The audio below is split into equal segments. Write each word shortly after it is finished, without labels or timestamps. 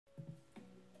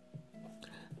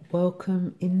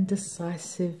Welcome,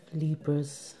 indecisive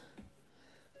Libras.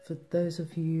 For those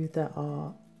of you that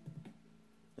are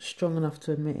strong enough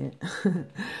to admit it,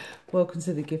 welcome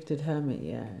to the Gifted Hermit.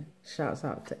 Yeah, shouts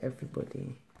out to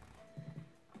everybody,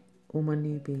 all my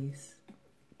newbies.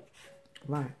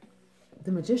 Right,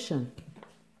 the Magician,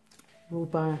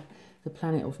 ruled by the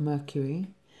planet of Mercury.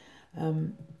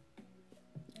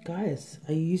 Guys,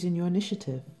 are you using your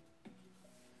initiative?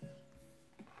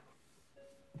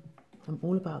 I'm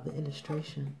all about the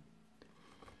illustration.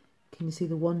 Can you see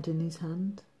the wand in his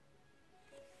hand?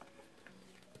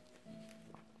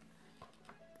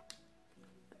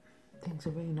 Things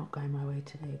are really not going my way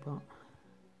today, but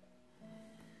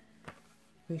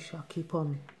we shall keep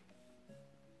on.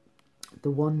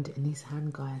 The wand in his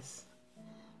hand, guys.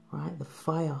 Right? The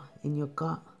fire in your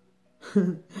gut.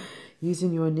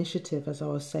 Using your initiative, as I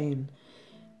was saying.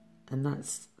 And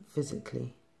that's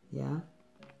physically, yeah?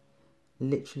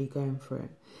 Literally going for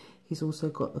it. He's also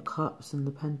got the cups and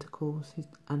the pentacles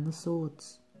and the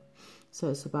swords. So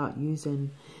it's about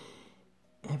using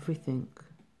everything,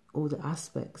 all the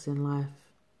aspects in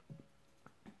life.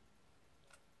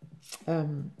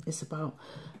 It's about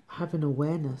having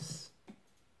awareness.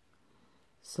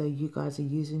 So you guys are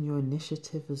using your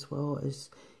initiative as well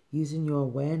as using your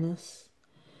awareness,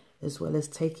 as well as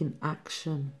taking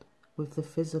action with the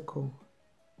physical.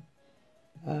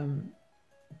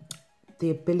 The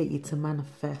ability to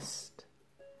manifest.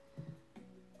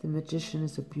 The Magician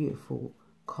is a beautiful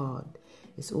card.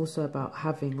 It's also about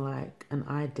having like an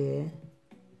idea,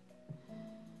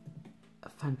 a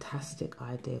fantastic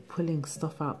idea, pulling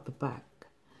stuff out the back,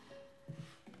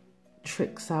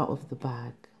 tricks out of the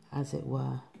bag, as it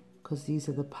were, because these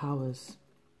are the powers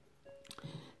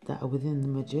that are within the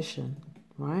Magician,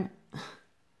 right?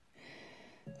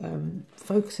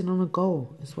 Focusing on a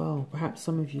goal as well. Perhaps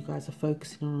some of you guys are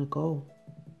focusing on a goal.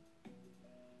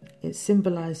 It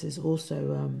symbolizes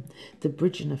also the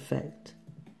bridging effect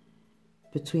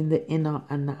between the inner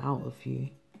and the out of you.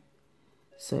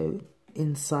 So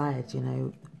inside, you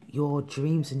know, your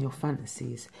dreams and your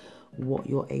fantasies, what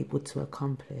you're able to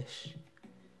accomplish.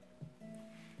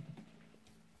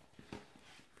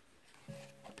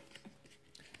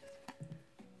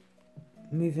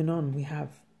 Moving on, we have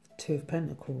Two of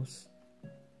Pentacles.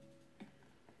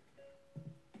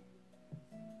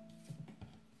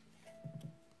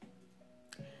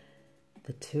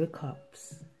 The Two of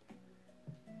Cups.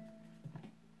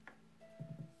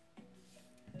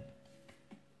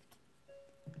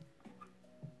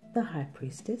 The High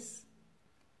Priestess.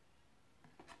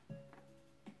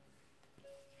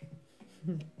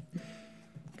 Look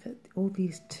at all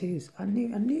these twos. I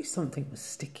knew something was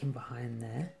sticking behind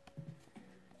there.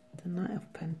 The Knight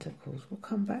of Pentacles. We'll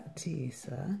come back to you,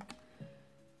 sir.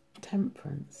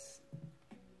 Temperance.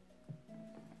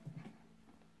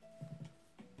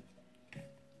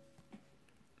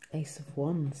 Ace of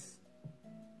Wands.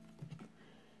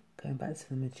 Going back to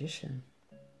the Magician.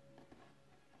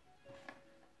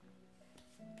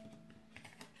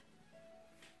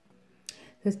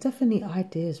 There's definitely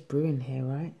ideas brewing here,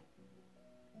 right?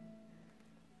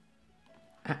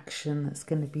 Action that's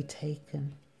going to be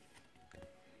taken.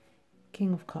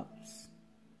 King of Cups,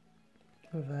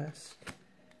 reversed.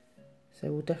 So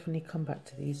we'll definitely come back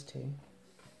to these two.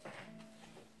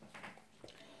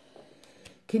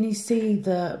 Can you see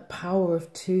the power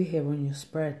of two here on your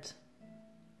spread?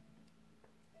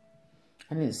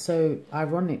 And it's so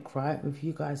ironic, right, with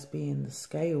you guys being the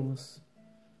scales.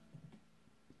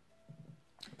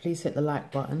 Please hit the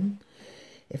like button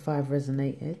if I've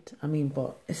resonated. I mean,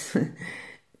 but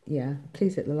yeah,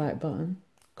 please hit the like button,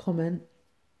 comment.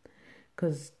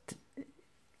 Because,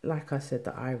 like I said,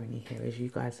 the irony here is you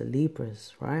guys are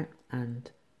Libras, right?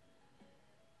 And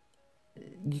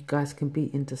you guys can be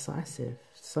indecisive.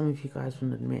 Some of you guys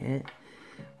won't admit it,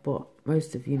 but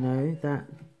most of you know that,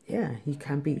 yeah, you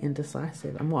can be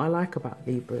indecisive. And what I like about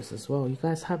Libras as well, you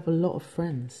guys have a lot of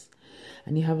friends.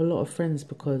 And you have a lot of friends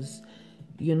because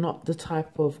you're not the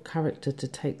type of character to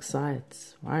take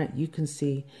sides, right? You can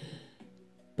see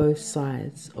both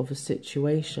sides of a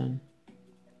situation,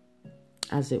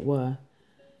 as it were.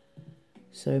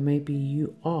 So maybe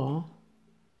you are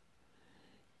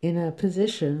in a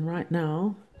position right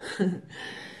now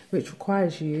which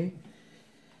requires you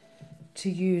to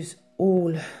use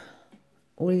all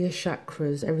your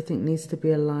chakras. Everything needs to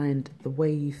be aligned. The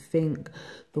way you think,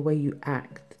 the way you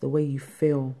act, the way you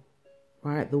feel,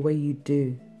 right? The way you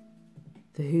do.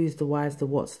 The who's, the why's, the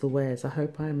what's, the where's. I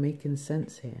hope I'm making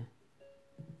sense here.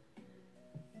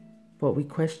 But we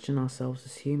question ourselves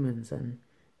as humans, and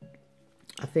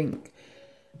I think,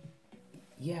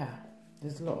 yeah,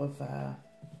 there's a lot of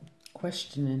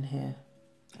questioning here.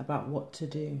 about what to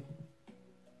do.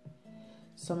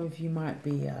 Some of you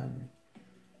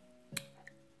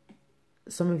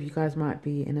guys might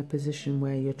be in a position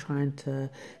where you're trying to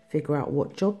figure out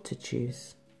what job to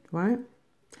choose, right?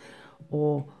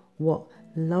 Or what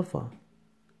lover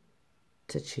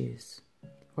to choose,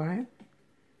 right?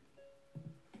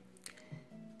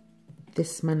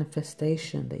 This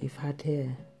manifestation that you've had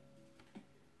here,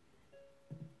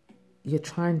 you're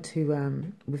trying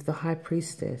to, with the High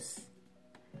Priestess,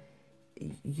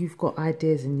 you've got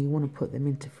ideas and you want to put them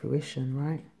into fruition,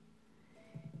 right?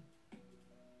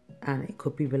 And it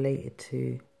could be related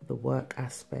to the work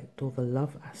aspect or the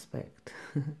love aspect.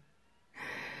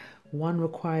 One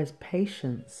requires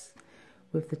patience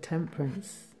with the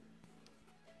Temperance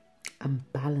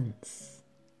and balance.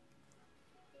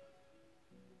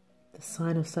 The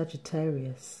sign of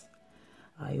Sagittarius,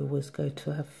 I always go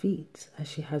to her feet as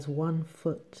she has one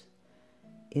foot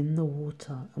in the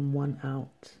water and one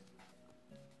out.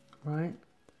 Right?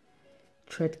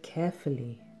 Tread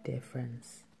carefully, dear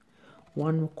friends.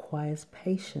 One requires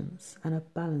patience and a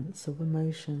balance of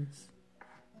emotions.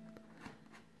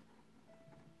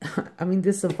 I mean,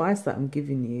 this advice that I'm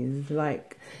giving you is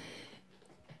like,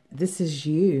 this is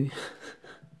you.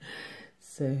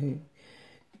 So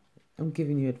I'm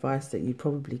giving you advice that you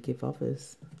probably give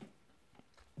others.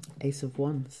 Ace of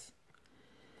Wands.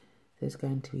 There's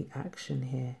going to be action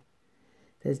here.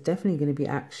 There's definitely going to be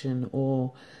action,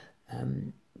 or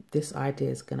this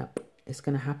idea is going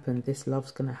to happen. This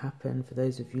love's going to happen for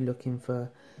those of you looking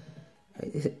for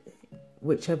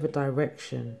whichever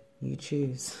direction you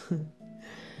choose.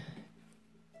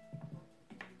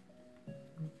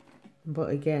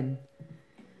 But again,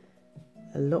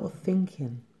 a lot of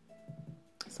thinking.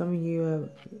 Some of you are,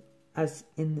 as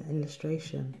in the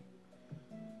illustration,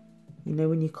 you know,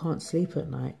 when you can't sleep at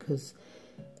night because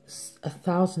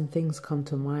 1,000 things come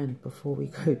to mind before we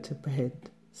go to bed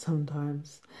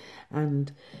sometimes,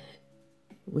 and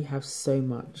we have so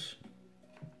much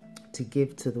to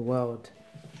give to the world.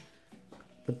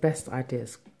 The best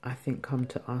ideas, I think, come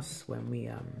to us when we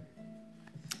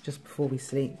just before we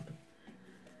sleep.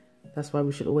 That's why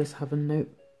we should always have a note,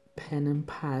 pen and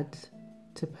pad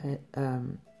to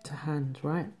hand,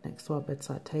 right next to our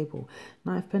bedside table.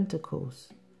 Knight of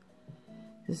Pentacles.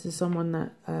 This is someone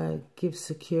that gives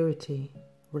security,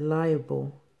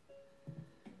 reliable,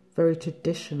 very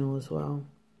traditional as well.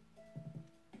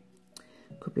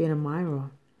 Could be an Amira.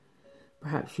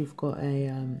 Perhaps you've got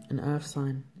an earth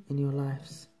sign in your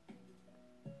lives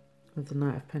with the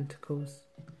Knight of Pentacles.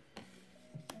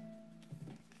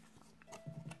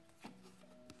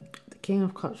 The King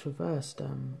of Cups reversed.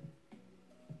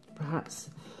 Perhaps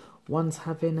one's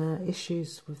having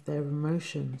issues with their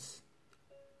emotions.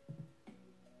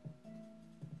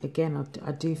 Again,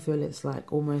 I do feel it's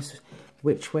like almost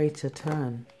which way to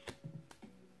turn.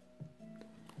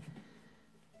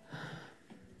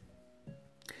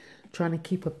 Trying to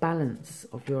keep a balance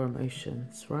of your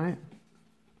emotions, right?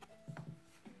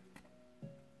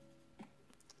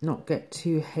 Not get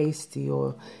too hasty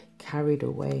or carried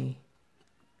away.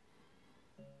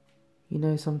 You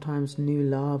know, sometimes new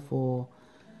love or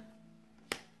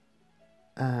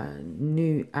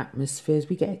new atmospheres,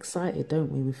 we get excited,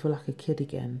 don't we? We feel like a kid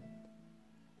again.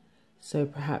 So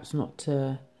perhaps not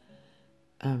to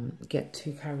get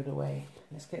too carried away.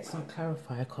 Let's get some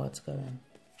clarifier cards going.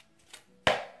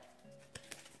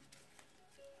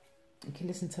 You can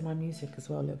listen to my music as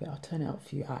well a little bit. I'll turn it up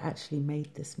for you. I actually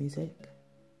made this music.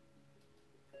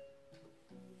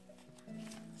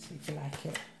 See if you like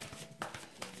it.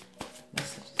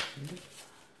 Messages for you.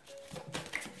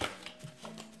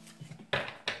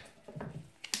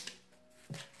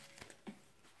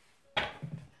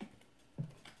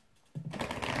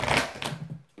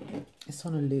 It's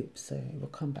on a loop, so it will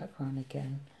come back around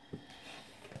again.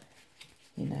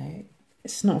 You know,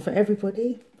 it's not for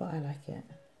everybody, but I like it.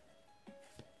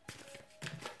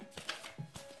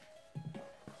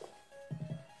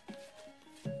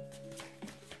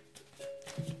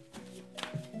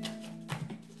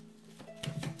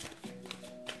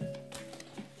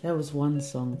 There was one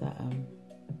song that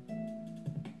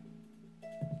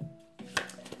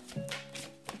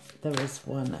there was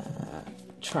one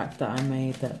track that I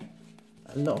made that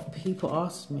a lot of people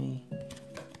asked me.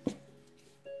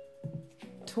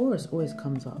 Taurus always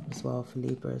comes up as well for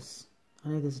Libras. I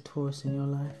know there's a Taurus in your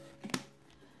life.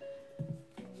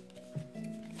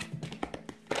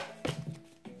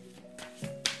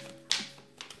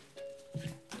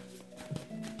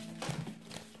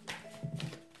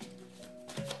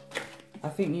 I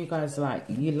think you guys like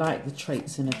the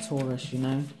traits in a Taurus, you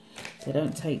know. They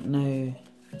don't take no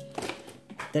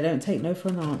for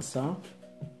an answer.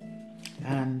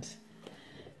 and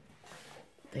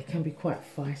they can be quite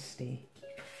feisty,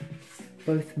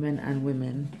 both men and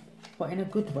women, but in a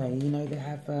good way. You know, they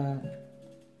have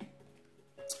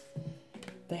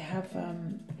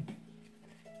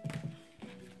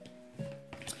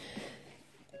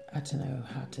I don't know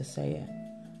how to say it.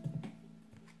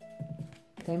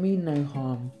 They mean no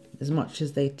harm as much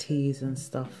as they tease and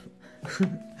stuff.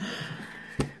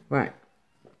 Right.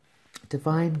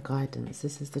 Divine guidance.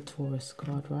 This is the Taurus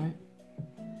card, right?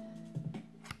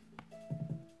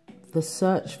 The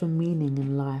search for meaning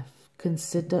in life.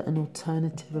 Consider an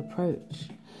alternative approach.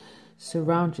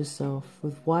 Surround yourself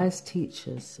with wise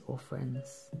teachers or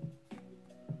friends.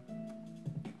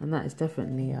 And that is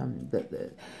definitely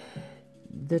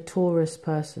the Taurus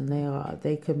person.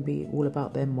 They can be all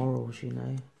about their morals, you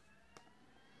know.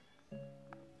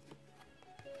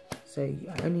 So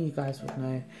only you guys would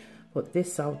know. But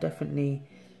this, I'll definitely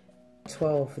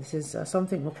 12. This is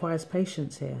something requires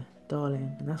patience here,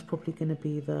 darling, and that's probably going to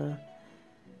be the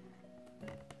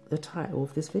title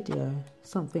of this video.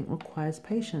 Something requires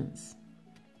patience.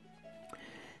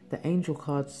 The angel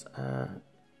cards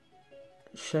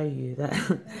show you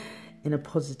that in a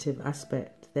positive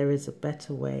aspect, there is a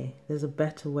better way. There's a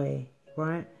better way,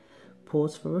 right?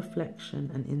 Pause for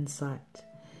reflection and insight.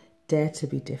 Dare to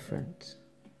be different.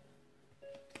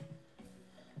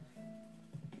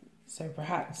 So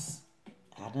perhaps,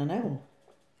 I don't know.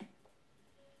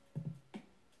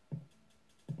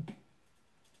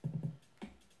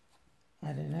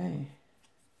 I don't know.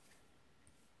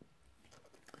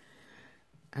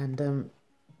 And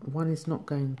one is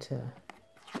going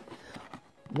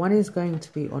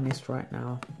to be honest right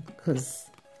now because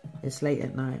it's late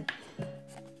at night.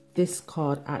 This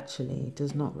card actually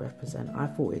does not represent. I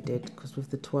thought it did because with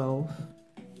the 12,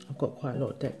 I've got quite a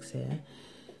lot of decks here.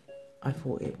 I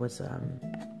thought it was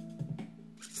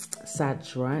Sag,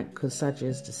 right? Because Sag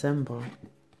is December.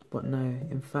 But no,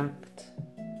 in fact,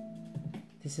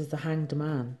 this is the Hanged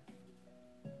Man.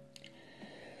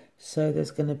 So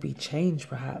there's going to be change,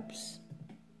 perhaps.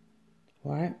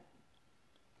 Right?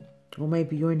 Or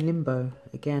maybe you're in limbo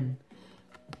again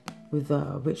with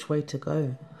which way to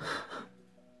go.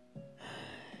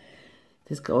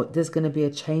 There's going to be a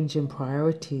change in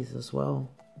priorities as well.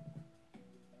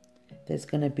 There's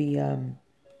going to be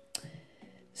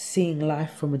seeing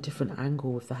life from a different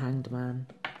angle with the Hanged Man,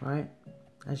 right?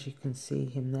 As you can see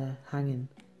him there hanging.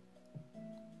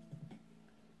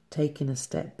 Taking a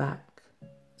step back.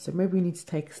 So maybe you need to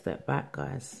take a step back,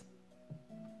 guys.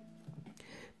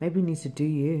 Maybe you need to do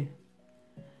you.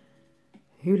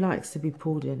 Who likes to be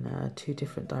pulled in two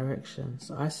different directions?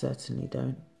 I certainly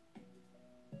don't.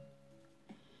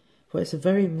 But it's a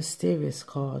very mysterious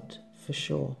card, for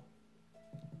sure.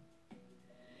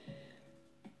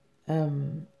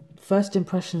 First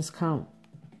impressions count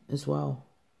as well.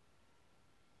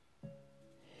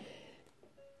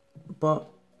 But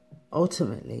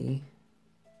ultimately,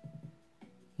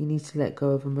 you need to let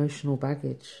go of emotional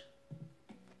baggage.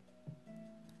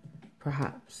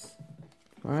 Perhaps,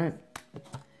 right?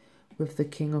 With the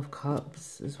King of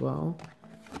Cups as well.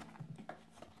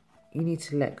 You need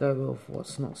to let go of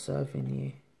what's not serving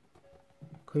you.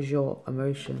 Because your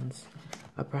emotions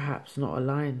are perhaps not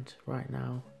aligned right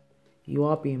now. You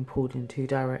are being pulled in two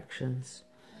directions.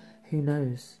 Who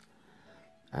knows?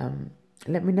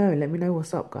 Let me know. Let me know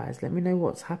what's up, guys. Let me know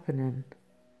what's happening.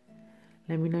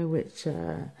 Let me know which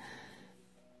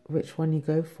one you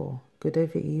go for. Good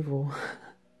over evil.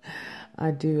 I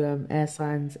do air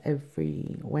signs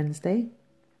every Wednesday.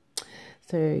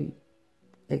 So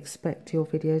expect your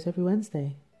videos every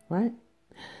Wednesday, right?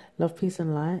 Love, peace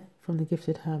and light from the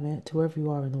Gifted Hermit to wherever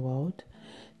you are in the world.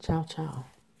 Ciao, ciao.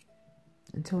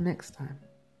 Until next time.